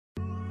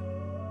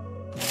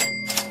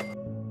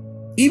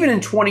Even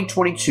in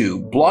 2022,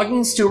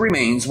 blogging still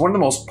remains one of the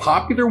most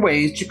popular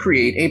ways to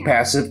create a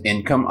passive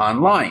income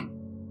online.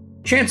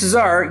 Chances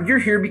are you're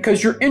here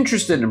because you're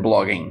interested in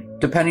blogging.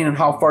 Depending on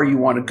how far you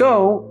want to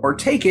go or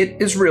take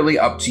it is really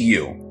up to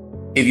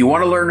you. If you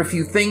want to learn a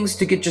few things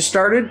to get you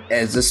started,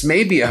 as this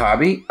may be a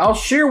hobby, I'll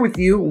share with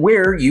you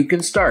where you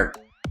can start.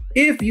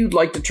 If you'd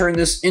like to turn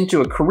this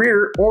into a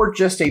career or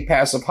just a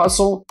passive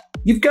hustle,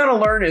 you've got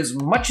to learn as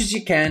much as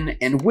you can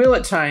and will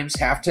at times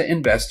have to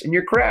invest in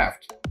your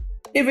craft.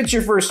 If it's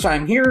your first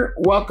time here,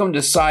 welcome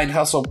to Side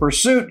Hustle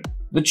Pursuit,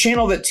 the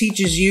channel that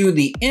teaches you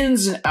the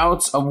ins and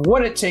outs of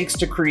what it takes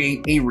to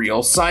create a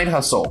real side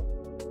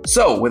hustle.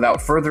 So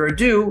without further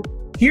ado,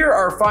 here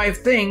are 5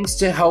 things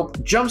to help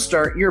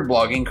jumpstart your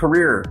blogging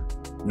career.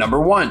 Number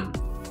 1,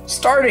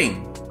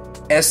 starting.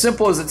 As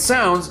simple as it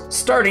sounds,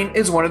 starting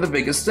is one of the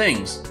biggest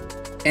things.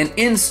 And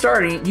in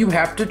starting, you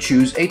have to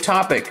choose a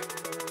topic.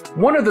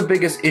 One of the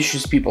biggest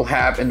issues people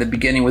have in the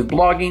beginning with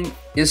blogging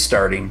is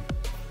starting.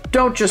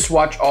 Don't just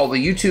watch all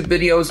the YouTube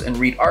videos and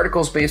read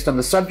articles based on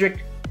the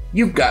subject.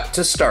 You've got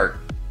to start.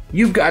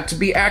 You've got to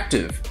be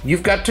active.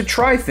 You've got to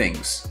try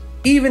things,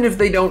 even if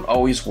they don't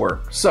always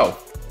work. So,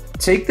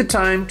 take the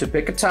time to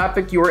pick a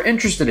topic you are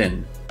interested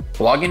in.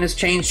 Blogging has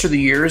changed through the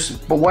years,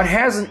 but what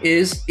hasn't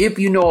is if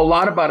you know a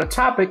lot about a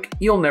topic,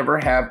 you'll never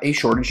have a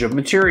shortage of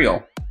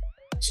material.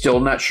 Still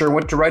not sure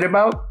what to write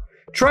about?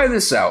 Try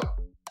this out.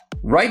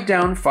 Write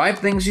down 5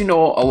 things you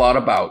know a lot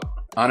about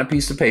on a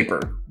piece of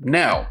paper.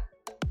 Now,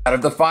 out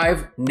of the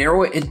 5,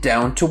 narrow it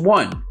down to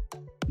 1.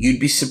 You'd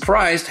be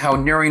surprised how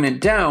narrowing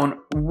it down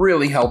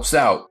really helps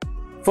out.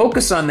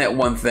 Focus on that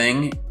one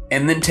thing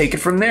and then take it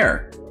from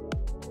there.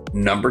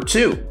 Number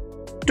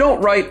 2, don't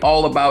write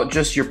all about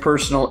just your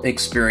personal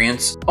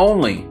experience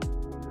only.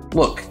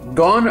 Look,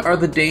 gone are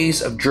the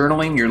days of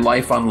journaling your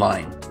life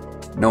online.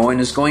 No one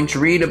is going to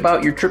read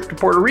about your trip to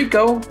Puerto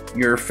Rico.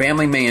 Your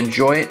family may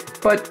enjoy it,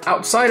 but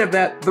outside of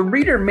that, the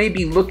reader may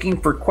be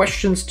looking for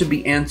questions to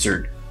be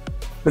answered.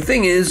 The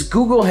thing is,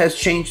 Google has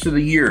changed through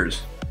the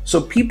years,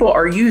 so people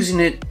are using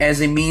it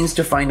as a means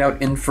to find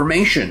out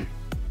information.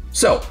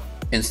 So,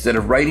 instead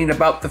of writing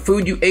about the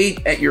food you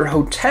ate at your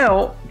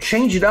hotel,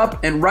 change it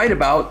up and write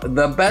about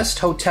the best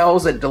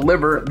hotels that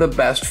deliver the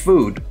best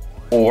food,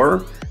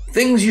 or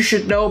things you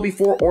should know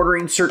before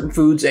ordering certain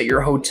foods at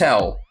your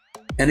hotel.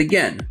 And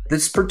again,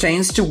 this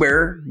pertains to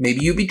where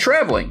maybe you'll be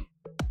traveling.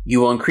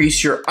 You will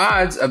increase your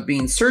odds of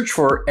being searched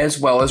for as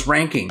well as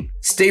ranking.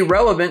 Stay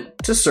relevant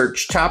to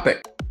search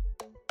topic.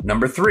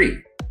 Number 3,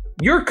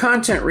 your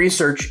content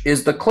research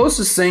is the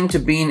closest thing to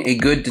being a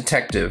good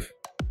detective.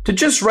 To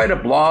just write a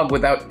blog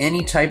without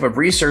any type of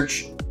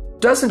research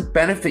doesn't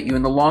benefit you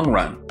in the long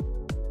run.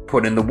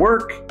 Put in the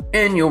work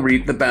and you'll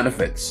reap the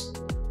benefits.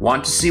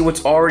 Want to see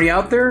what's already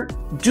out there?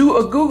 Do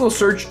a Google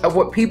search of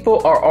what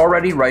people are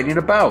already writing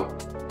about.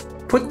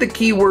 Put the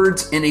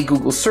keywords in a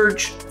Google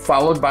search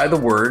followed by the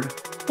word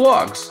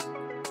blogs.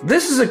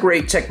 This is a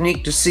great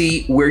technique to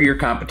see where your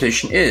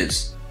competition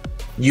is.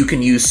 You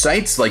can use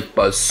sites like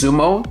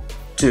BuzzSumo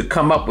to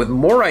come up with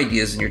more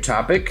ideas in your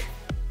topic.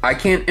 I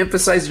can't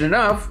emphasize it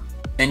enough,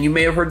 and you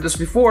may have heard this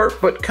before,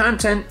 but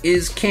content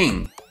is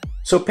king.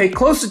 So pay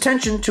close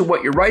attention to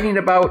what you're writing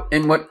about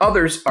and what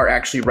others are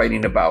actually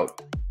writing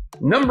about.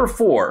 Number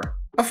 4,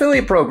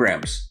 affiliate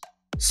programs.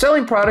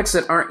 Selling products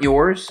that aren't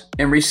yours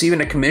and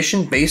receiving a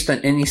commission based on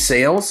any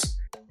sales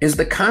is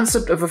the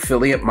concept of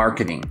affiliate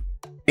marketing.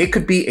 It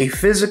could be a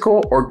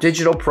physical or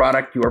digital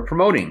product you are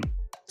promoting.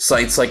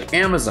 Sites like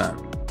Amazon,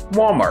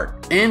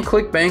 Walmart, and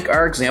ClickBank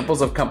are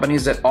examples of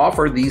companies that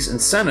offer these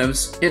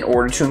incentives in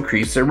order to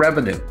increase their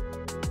revenue.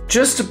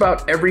 Just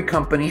about every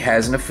company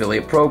has an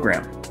affiliate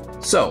program.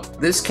 So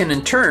this can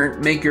in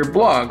turn make your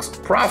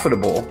blogs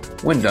profitable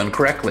when done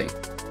correctly.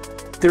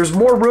 There's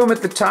more room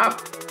at the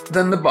top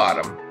than the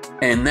bottom,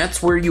 and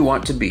that's where you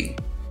want to be.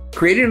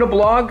 Creating a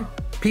blog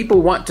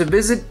people want to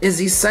visit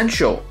is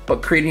essential,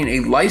 but creating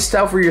a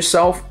lifestyle for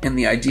yourself and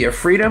the idea of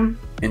freedom,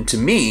 and to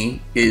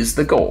me, is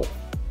the goal.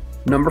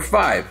 Number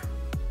 5,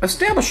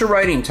 establish a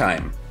writing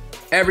time.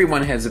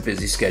 Everyone has a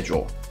busy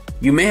schedule.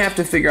 You may have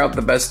to figure out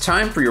the best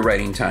time for your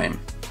writing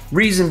time.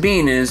 Reason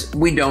being is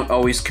we don't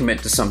always commit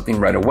to something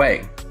right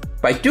away.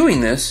 By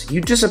doing this, you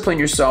discipline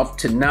yourself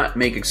to not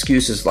make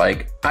excuses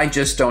like, I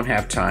just don't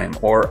have time,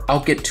 or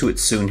I'll get to it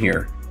soon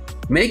here.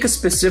 Make a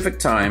specific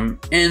time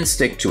and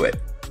stick to it.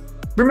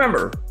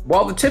 Remember,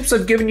 while the tips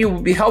I've given you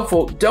will be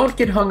helpful, don't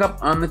get hung up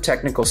on the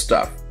technical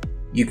stuff.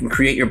 You can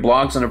create your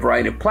blogs on a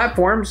variety of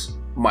platforms.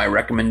 My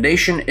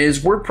recommendation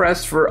is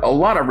WordPress for a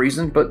lot of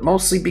reasons, but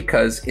mostly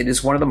because it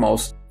is one of the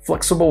most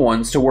flexible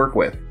ones to work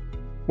with.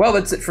 Well,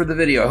 that's it for the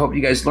video. I hope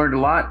you guys learned a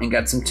lot and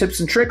got some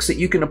tips and tricks that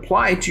you can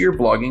apply to your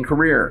blogging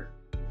career.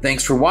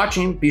 Thanks for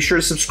watching. Be sure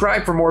to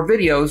subscribe for more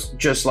videos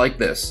just like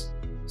this.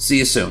 See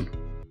you soon.